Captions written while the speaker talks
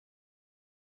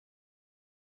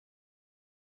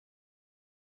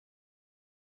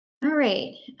All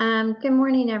right. Good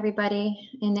morning, everybody.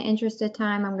 In the interest of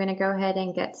time, I'm going to go ahead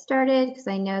and get started because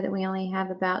I know that we only have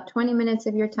about 20 minutes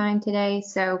of your time today.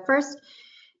 So first,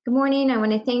 good morning. I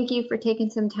want to thank you for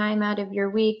taking some time out of your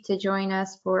week to join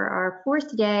us for our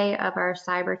fourth day of our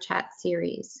Cyber Chat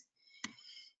series.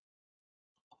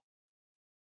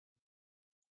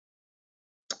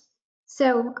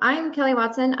 So I'm Kelly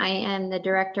Watson. I am the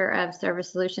Director of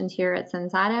Service Solutions here at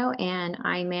Sensado, and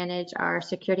I manage our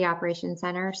Security Operations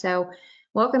Center. So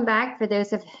welcome back for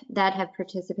those that have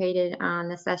participated on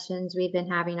the sessions we've been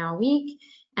having all week,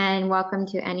 and welcome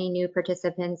to any new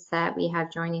participants that we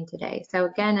have joining today. So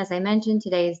again, as I mentioned,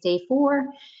 today is day 4,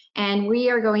 and we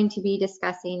are going to be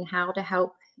discussing how to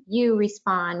help you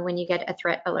respond when you get a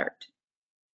threat alert.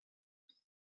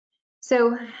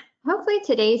 So hopefully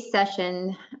today's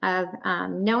session of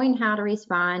knowing how to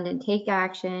respond and take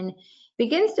action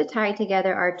begins to tie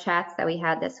together our chats that we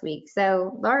had this week.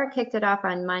 So Laura kicked it off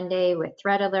on Monday with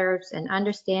threat alerts and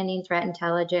understanding threat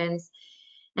intelligence.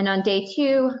 And on day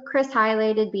 2, Chris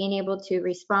highlighted being able to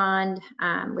respond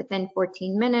within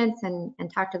 14 minutes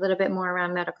and talked a little bit more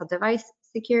around medical device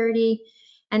security.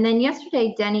 And then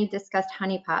yesterday, Denny discussed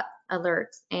honeypot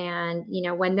alerts. And,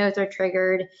 when those are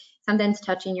triggered, something's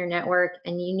touching your network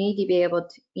and you need to be able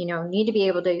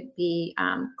to, be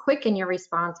quick in your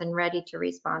response and ready to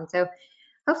respond. So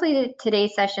hopefully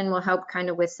today's session will help kind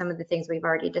of with some of the things we've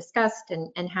already discussed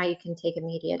and how you can take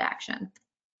immediate action.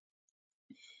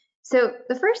 So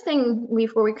the first thing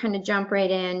before we kind of jump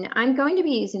right in, I'm going to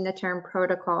be using the term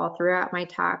protocol throughout my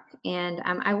talk, and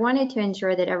I wanted to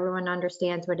ensure that everyone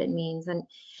understands what it means. And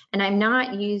I'm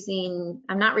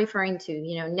not referring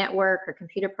to network or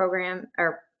computer program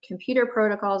or computer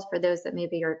protocols for those that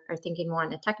maybe are thinking more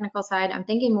on the technical side. I'm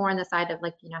thinking more on the side of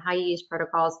how you use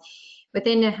protocols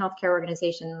within a healthcare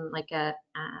organization, like a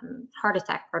heart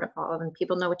attack protocol, and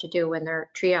people know what to do when they're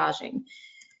triaging.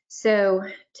 So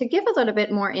to give a little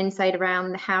bit more insight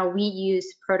around how we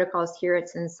use protocols here at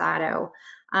Sensado,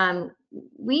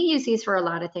 we use these for a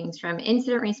lot of things, from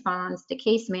incident response to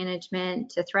case management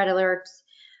to threat alerts.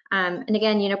 And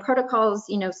again,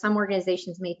 protocols, some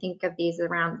organizations may think of these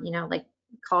around,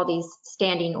 call these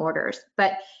standing orders.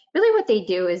 But really what they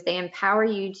do is they empower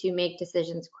you to make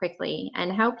decisions quickly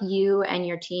and help you and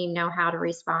your team know how to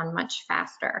respond much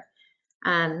faster.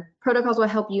 Protocols will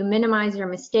help you minimize your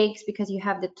mistakes because you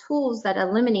have the tools that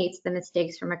eliminates the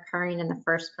mistakes from occurring in the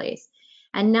first place.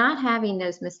 And not having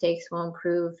those mistakes will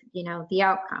improve, the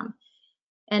outcome.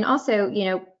 And also,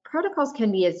 protocols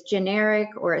can be as generic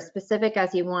or as specific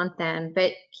as you want them,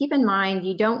 but keep in mind,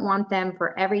 you don't want them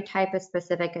for every type of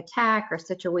specific attack or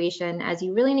situation, as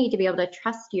you really need to be able to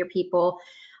trust your people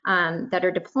that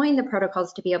are deploying the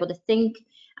protocols to be able to think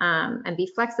and be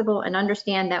flexible and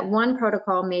understand that one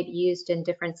protocol may be used in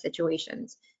different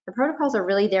situations. The protocols are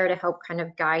really there to help kind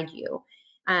of guide you.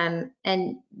 And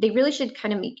they really should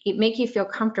kind of make you feel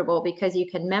comfortable, because you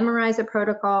can memorize a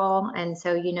protocol. And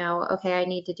so, okay, I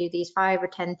need to do these 5 or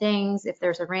 10 things if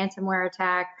there's a ransomware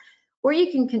attack, or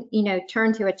you can,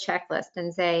 turn to a checklist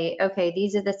and say, okay,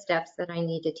 these are the steps that I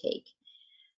need to take.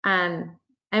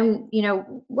 And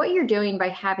what you're doing by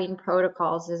having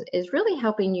protocols is really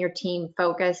helping your team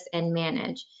focus and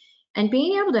manage. And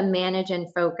being able to manage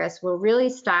and focus will really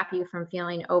stop you from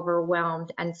feeling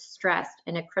overwhelmed and stressed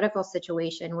in a critical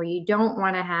situation where you don't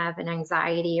want to have an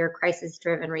anxiety or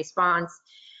crisis-driven response.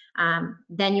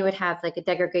 Then you would have like a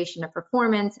degradation of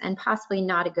performance and possibly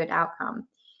not a good outcome.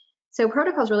 So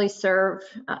protocols really serve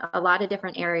a lot of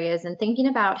different areas, and thinking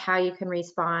about how you can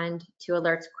respond to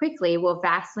alerts quickly will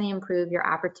vastly improve your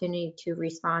opportunity to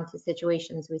respond to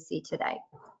situations we see today.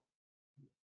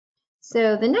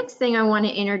 So the next thing I want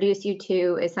to introduce you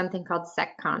to is something called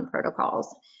SecCon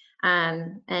protocols.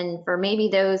 And for maybe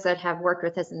those that have worked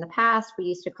with us in the past, we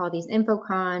used to call these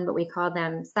InfoCon, but we call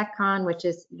them SecCon, which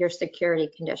is your security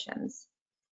conditions.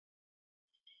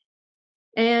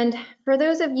 And for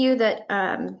those of you that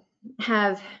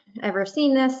have ever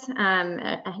seen this,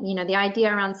 the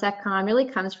idea around SecCon really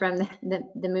comes from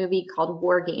the movie called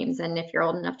War Games, and if you're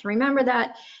old enough to remember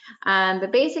that.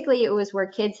 But basically it was where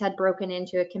kids had broken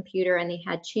into a computer and they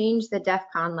had changed the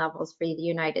DEFCON levels for the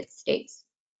United States.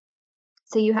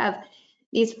 So you have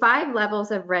these 5 levels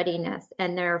of readiness,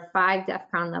 and there are 5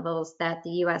 DEFCON levels that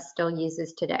the US still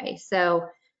uses today. So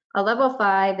a level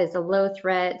 5 is a low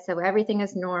threat, so everything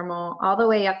is normal, all the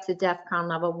way up to DEFCON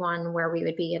level 1, where we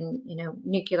would be in,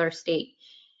 nuclear state.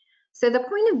 So the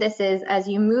point of this is, as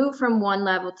you move from one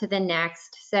level to the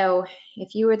next, so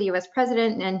if you were the US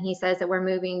president and he says that we're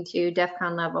moving to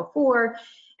DEFCON level 4,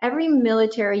 every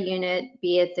military unit,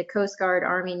 be it the Coast Guard,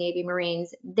 Army, Navy,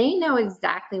 Marines, they know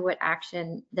exactly what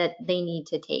action that they need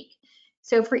to take.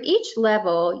 So for each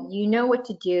level, you know what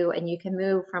to do, and you can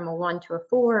move from a 1 to a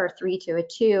 4 or 3 to a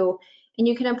 2, and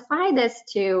you can apply this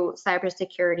to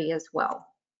cybersecurity as well.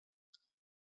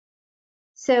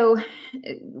 So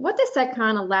what the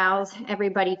SecCon allows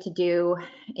everybody to do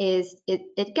is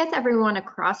it gets everyone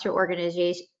across your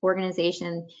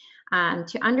organization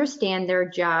to understand their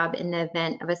job in the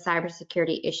event of a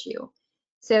cybersecurity issue.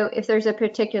 So if there's a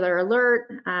particular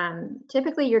alert,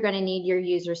 typically you're going to need your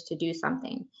users to do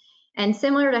something. And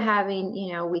similar to having,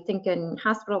 we think in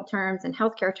hospital terms and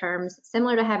healthcare terms,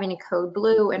 similar to having a code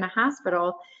blue in a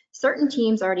hospital, certain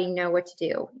teams already know what to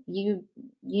do.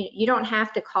 You don't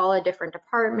have to call a different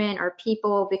department or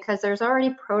people because there's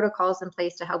already protocols in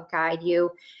place to help guide you.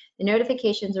 The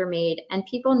notifications are made and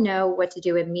people know what to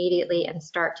do immediately and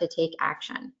start to take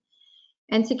action.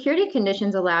 And security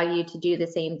conditions allow you to do the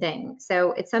same thing.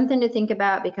 So it's something to think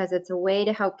about because it's a way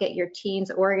to help get your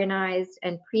teams organized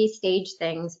and pre-stage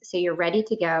things so you're ready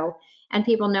to go and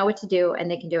people know what to do and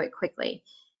they can do it quickly.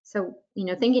 So,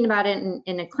 thinking about it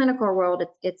in a clinical world,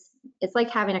 it's like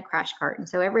having a crash cart. And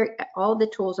so all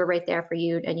the tools are right there for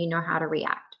you and you know how to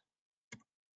react.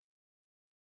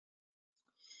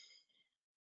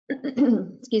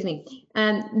 Excuse me.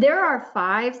 There are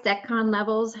 5 SecCon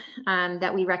levels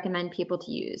that we recommend people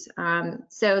to use.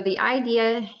 So the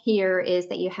idea here is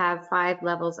that you have 5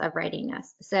 levels of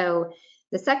readiness. So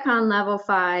the SecCon level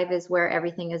 5 is where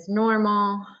everything is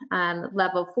normal.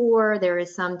 Level 4, there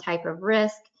is some type of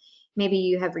risk. Maybe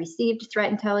you have received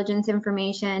threat intelligence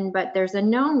information, but there's a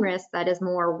known risk that is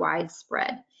more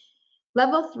widespread.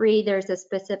 Level 3, there's a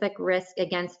specific risk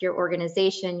against your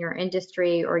organization, your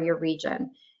industry, or your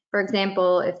region. For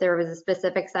example, if there was a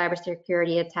specific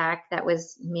cybersecurity attack that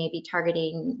was maybe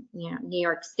targeting, New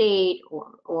York State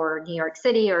or New York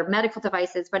City or medical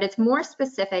devices, but it's more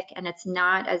specific and it's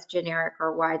not as generic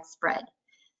or widespread.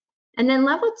 And then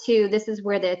level 2, this is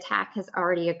where the attack has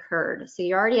already occurred. So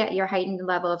you're already at your heightened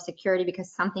level of security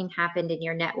because something happened in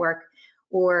your network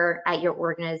or at your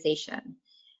organization.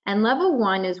 And level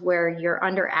 1 is where you're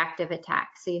under active attack.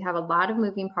 So you have a lot of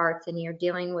moving parts and you're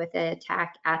dealing with an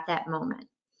attack at that moment.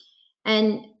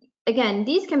 And again,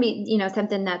 these can be,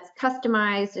 something that's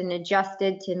customized and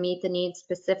adjusted to meet the needs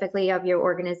specifically of your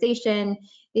organization.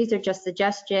 These are just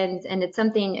suggestions, and it's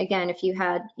something, again, if you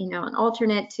had, an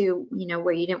alternate to,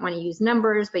 where you didn't want to use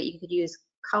numbers, but you could use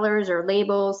colors or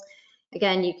labels.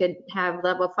 Again, you could have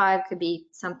level 5 could be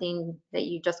something that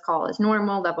you just call as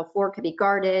normal. Level 4 could be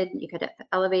guarded. You could have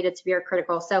elevated, severe,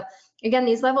 critical. So again,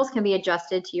 these levels can be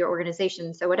adjusted to your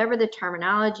organization. So whatever the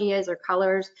terminology is or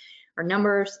colors or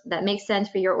numbers that make sense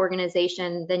for your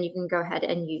organization, then you can go ahead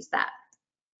and use that.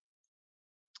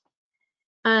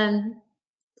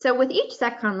 So with each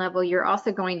SecCon level, you're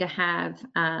also going to have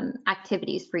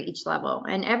activities for each level,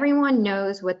 and everyone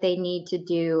knows what they need to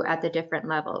do at the different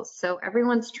levels. So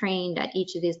everyone's trained at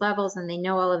each of these levels and they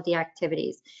know all of the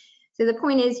activities. So the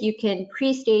point is you can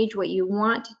pre-stage what you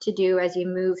want to do as you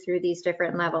move through these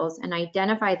different levels and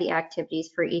identify the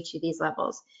activities for each of these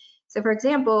levels. So for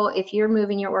example, if you're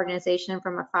moving your organization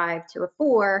from a 5 to a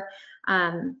 4,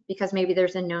 because maybe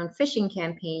there's a known phishing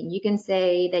campaign, you can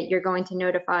say that you're going to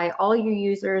notify all your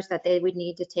users that they would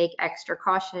need to take extra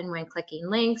caution when clicking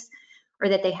links, or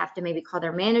that they have to maybe call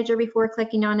their manager before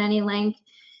clicking on any link.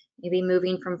 Maybe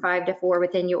moving from 5 to 4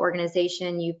 within your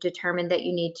organization, you've determined that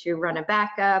you need to run a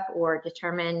backup or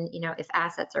determine, if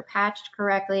assets are patched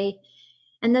correctly.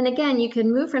 And then again, you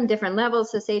can move from different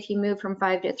levels. So say if you move from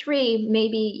 5 to 3,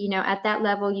 maybe, at that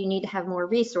level, you need to have more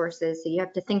resources. So you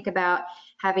have to think about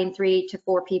having 3 to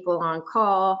 4 people on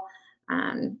call.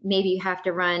 Maybe you have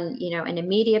to run, an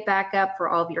immediate backup for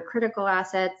all of your critical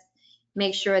assets.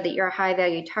 Make sure that your high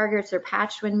value targets are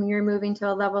patched when you're moving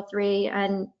to a level 3.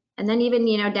 And then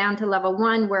even, down to level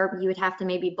 1 where you would have to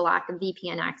maybe block a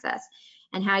VPN access,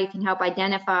 and how you can help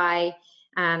identify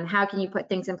how can you put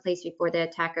things in place before the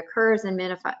attack occurs and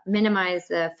minimize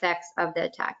the effects of the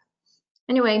attack.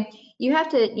 Anyway, you have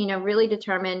to, really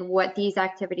determine what these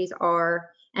activities are,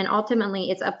 and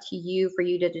ultimately it's up to you for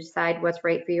you to decide what's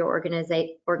right for your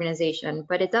organization.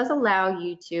 But it does allow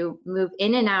you to move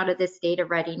in and out of this state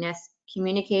of readiness,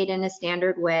 communicate in a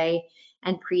standard way,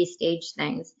 and pre-stage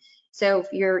things. So if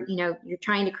you're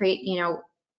trying to create,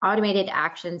 automated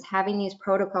actions, having these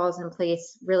protocols in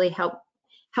place really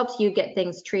helps you get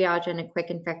things triaged in a quick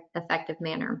and effective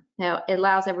manner. Now, it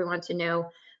allows everyone to know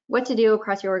what to do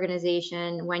across your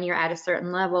organization when you're at a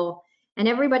certain level, and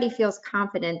everybody feels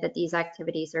confident that these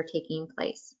activities are taking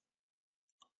place.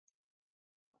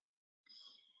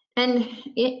 And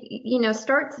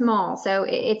start small. So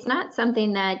it's not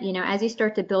something that, as you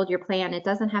start to build your plan, it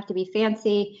doesn't have to be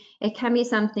fancy. It can be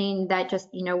something that just,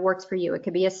 works for you. It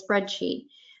could be a spreadsheet.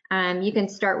 You can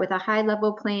start with a high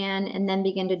level plan and then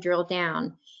begin to drill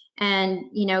down. And,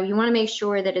 you want to make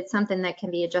sure that it's something that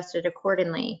can be adjusted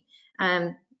accordingly.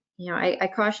 I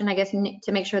caution, I guess,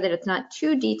 to make sure that it's not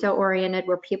too detail oriented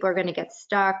where people are going to get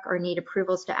stuck or need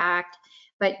approvals to act.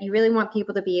 But you really want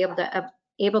people to be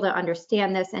able to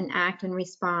understand this and act and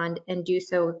respond and do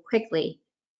so quickly.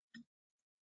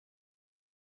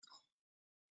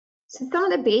 So some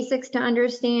of the basics to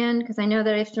understand, because I know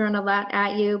that I've thrown a lot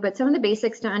at you, but some of the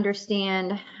basics to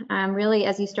understand really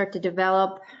as you start to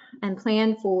develop and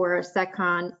plan for a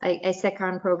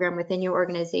SecCon program within your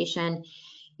organization,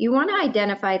 you want to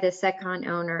identify the SecCon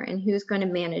owner and who's going to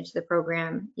manage the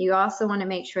program. You also want to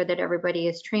make sure that everybody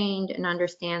is trained and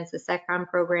understands the SecCon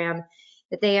program,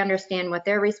 that they understand what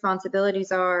their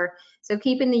responsibilities are. So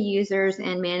keeping the users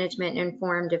and management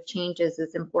informed of changes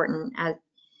is important.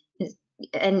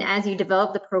 And as you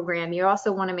develop the program, you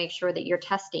also want to make sure that you're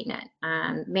testing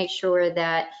it. Make sure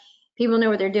that people know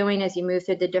what they're doing as you move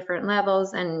through the different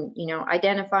levels and,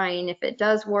 identifying if it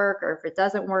does work or if it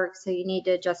doesn't work. So you need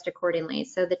to adjust accordingly.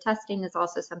 So the testing is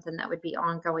also something that would be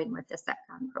ongoing with the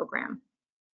SecCon program.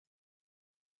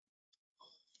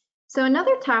 So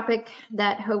another topic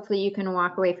that hopefully you can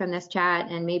walk away from this chat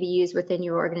and maybe use within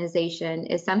your organization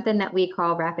is something that we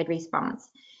call rapid response.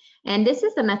 And this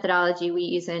is the methodology we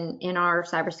use in our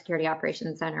Cybersecurity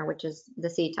Operations Center, which is the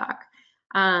CTOC.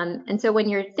 And so when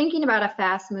you're thinking about a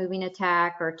fast-moving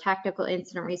attack or tactical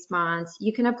incident response,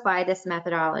 you can apply this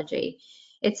methodology.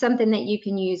 It's something that you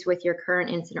can use with your current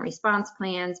incident response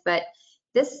plans, but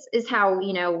this is how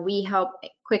we help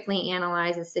quickly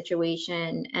analyze a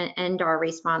situation and end our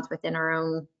response within our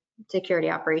own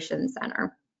Security Operations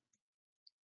Center.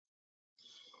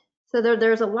 So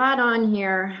there's a lot on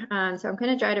here. So I'm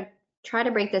going to try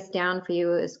to break this down for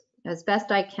you as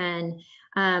best I can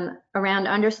around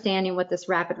understanding what this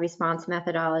rapid response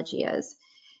methodology is.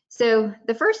 So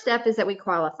the first step is that we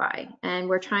qualify, and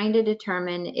we're trying to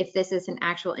determine if this is an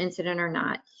actual incident or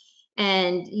not.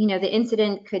 And the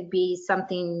incident could be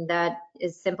something that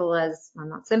is simple as, well,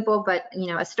 not simple, but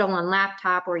a stolen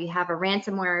laptop, or you have a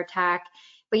ransomware attack.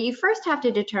 But you first have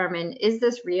to determine, is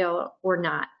this real or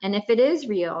not? And if it is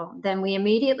real, then we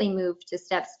immediately move to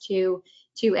steps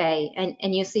 2A.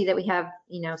 And you'll see that we have,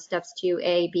 steps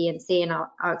 2A, B, and C, and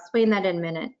I'll explain that in a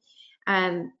minute.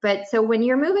 But so when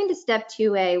you're moving to step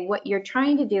 2A, what you're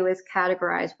trying to do is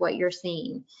categorize what you're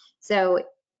seeing. So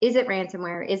is it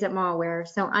ransomware? Is it malware?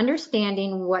 So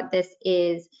understanding what this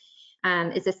is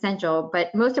essential,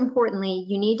 but most importantly,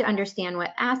 you need to understand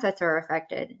what assets are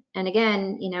affected. And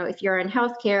again, if you're in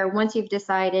healthcare, once you've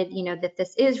decided, that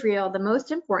this is real, the most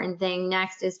important thing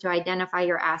next is to identify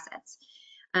your assets.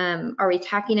 Are we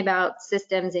talking about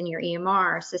systems in your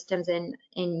EMR, systems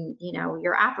in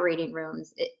your operating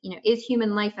rooms? Is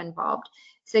human life involved?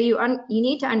 So you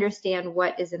need to understand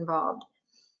what is involved.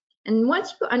 And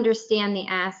once you understand the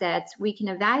assets, we can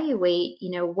evaluate,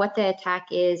 what the attack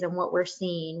is and what we're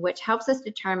seeing, which helps us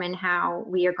determine how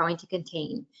we are going to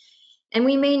contain. And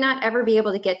we may not ever be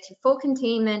able to get to full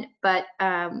containment, but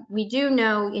we do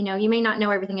know, you may not know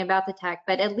everything about the attack,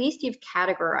 but at least you've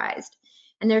categorized.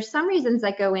 And there's some reasons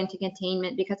that go into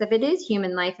containment, because if it is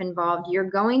human life involved, you're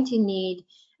going to need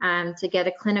to get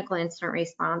a clinical incident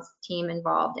response team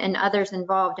involved and others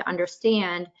involved to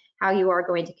understand how you are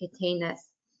going to contain this.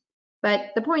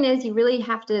 But the point is, you really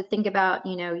have to think about,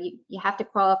 you have to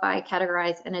qualify,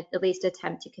 categorize, and at least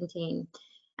attempt to contain.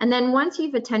 And then once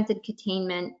you've attempted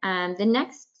containment, the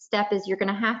next step is you're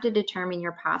going to have to determine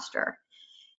your posture.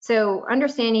 So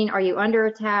understanding, are you under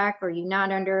attack? Are you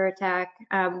not under attack?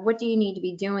 What do you need to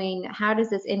be doing? How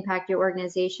does this impact your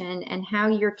organization, and how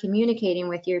you're communicating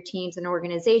with your teams and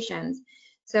organizations?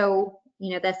 So,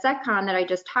 the SecCon that I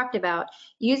just talked about,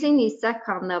 using these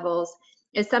SecCon levels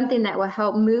is something that will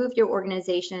help move your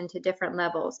organization to different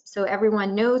levels, so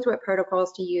everyone knows what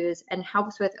protocols to use and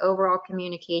helps with overall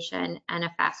communication and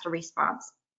a faster response.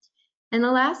 And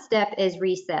the last step is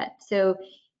reset. So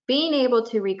being able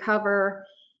to recover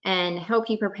and help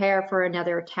you prepare for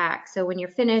another attack. So when you're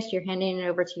finished, you're handing it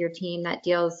over to your team that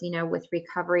deals, with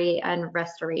recovery and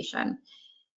restoration.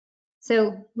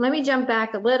 So let me jump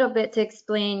back a little bit to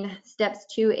explain steps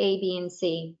 2A, B, and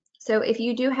C. So if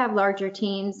you do have larger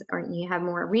teams or you have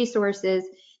more resources,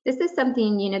 this is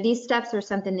something, these steps are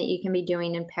something that you can be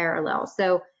doing in parallel.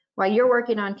 So while you're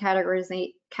working on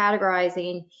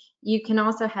categorizing, you can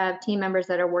also have team members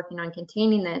that are working on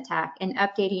containing the attack and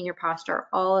updating your posture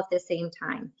all at the same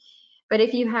time. But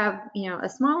if you have, a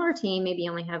smaller team, maybe you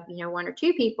only have, 1 or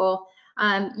 2 people,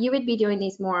 you would be doing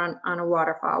these more on a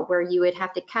waterfall, where you would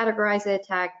have to categorize the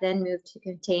attack, then move to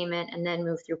containment, and then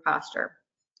move through posture.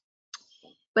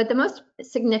 But the most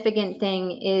significant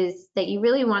thing is that you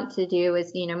really want to do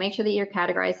is, make sure that you're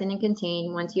categorizing and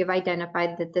contained once you've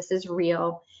identified that this is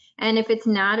real. And if it's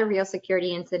not a real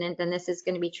security incident, then this is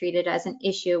going to be treated as an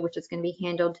issue, which is going to be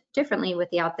handled differently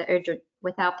without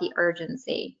the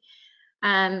urgency.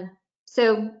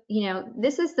 So,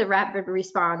 this is the rapid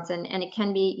response, and it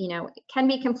can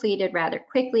be completed rather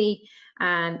quickly.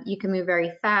 You can move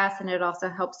very fast, and it also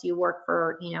helps you work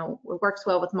it works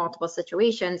well with multiple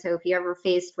situations. So if you're ever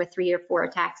faced with 3 or 4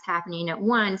 attacks happening at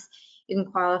once, you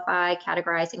can qualify,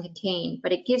 categorize, and contain.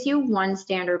 But it gives you one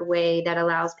standard way that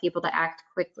allows people to act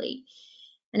quickly.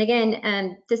 And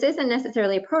again, this isn't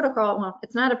necessarily a protocol. Well,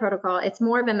 it's not a protocol. It's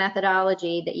more of a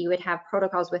methodology that you would have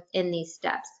protocols within these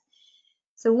steps.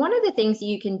 So one of the things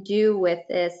you can do with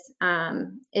this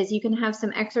is you can have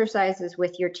some exercises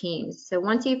with your teams. So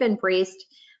once you've embraced,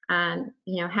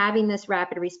 having this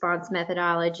rapid response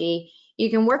methodology, you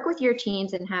can work with your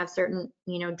teams and have certain,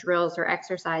 drills or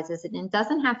exercises. And it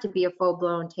doesn't have to be a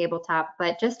full-blown tabletop,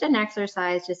 but just an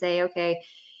exercise to say, okay,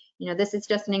 this is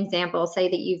just an example. Say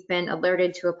that you've been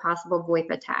alerted to a possible VoIP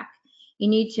attack. You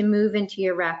need to move into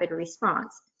your rapid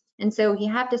response. And so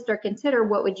you have to start considering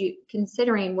what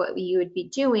you would be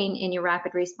doing in your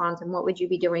rapid response, and what would you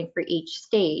be doing for each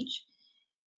stage.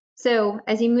 So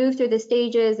as you move through the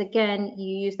stages, again,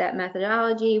 you use that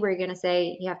methodology where you're going to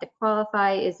say, you have to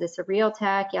qualify, is this a real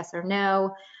attack, yes or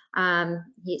no?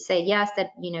 You say yes,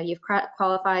 that you've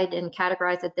qualified and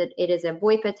categorized it, that it is a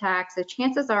VoIP attack. So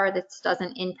chances are this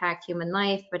doesn't impact human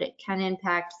life, but it can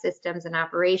impact systems and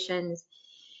operations.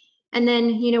 And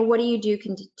then, what do you do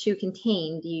to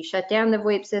contain? Do you shut down the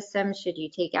VoIP system? Should you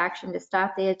take action to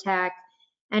stop the attack?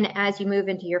 And as you move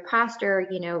into your posture,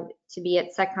 to be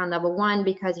at SecCon level 1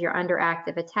 because you're under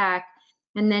active attack.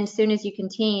 And then as soon as you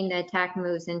contain, the attack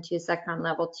moves into SecCon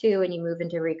level 2 and you move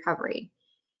into recovery.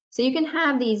 So you can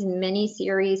have these mini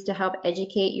series to help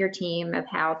educate your team of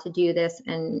how to do this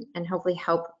and hopefully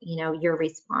help, your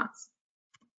response.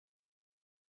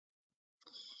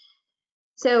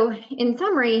 So in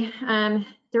summary,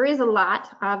 there is a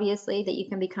lot, obviously, that you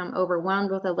can become overwhelmed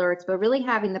with alerts, but really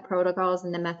having the protocols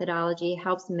and the methodology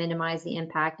helps minimize the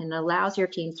impact and allows your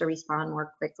teams to respond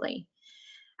more quickly.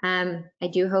 I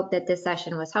do hope that this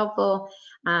session was helpful.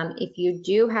 If you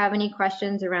do have any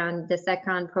questions around the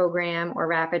SecCon program or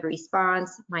rapid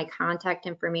response, my contact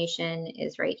information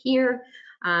is right here.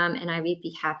 And I would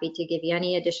be happy to give you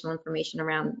any additional information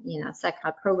around,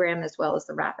 SecCon program as well as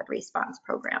the rapid response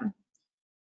program.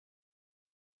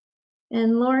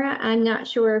 And Laura, I'm not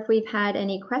sure if we've had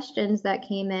any questions that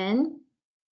came in.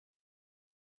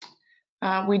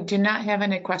 We do not have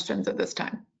any questions at this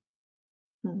time.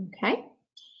 Okay.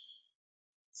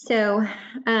 So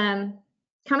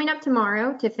coming up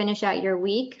tomorrow to finish out your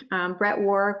week, Brett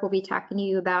Warwick will be talking to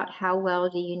you about how well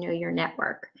do you know your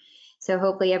network. So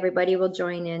hopefully everybody will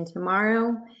join in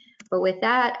tomorrow. But with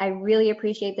that, I really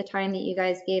appreciate the time that you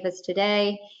guys gave us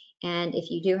today. And if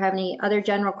you do have any other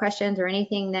general questions or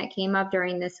anything that came up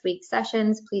during this week's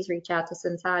sessions, please reach out to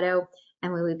Sensado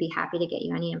and we would be happy to get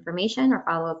you any information or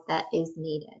follow-up that is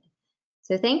needed.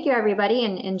 So thank you, everybody,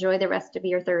 and enjoy the rest of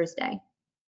your Thursday.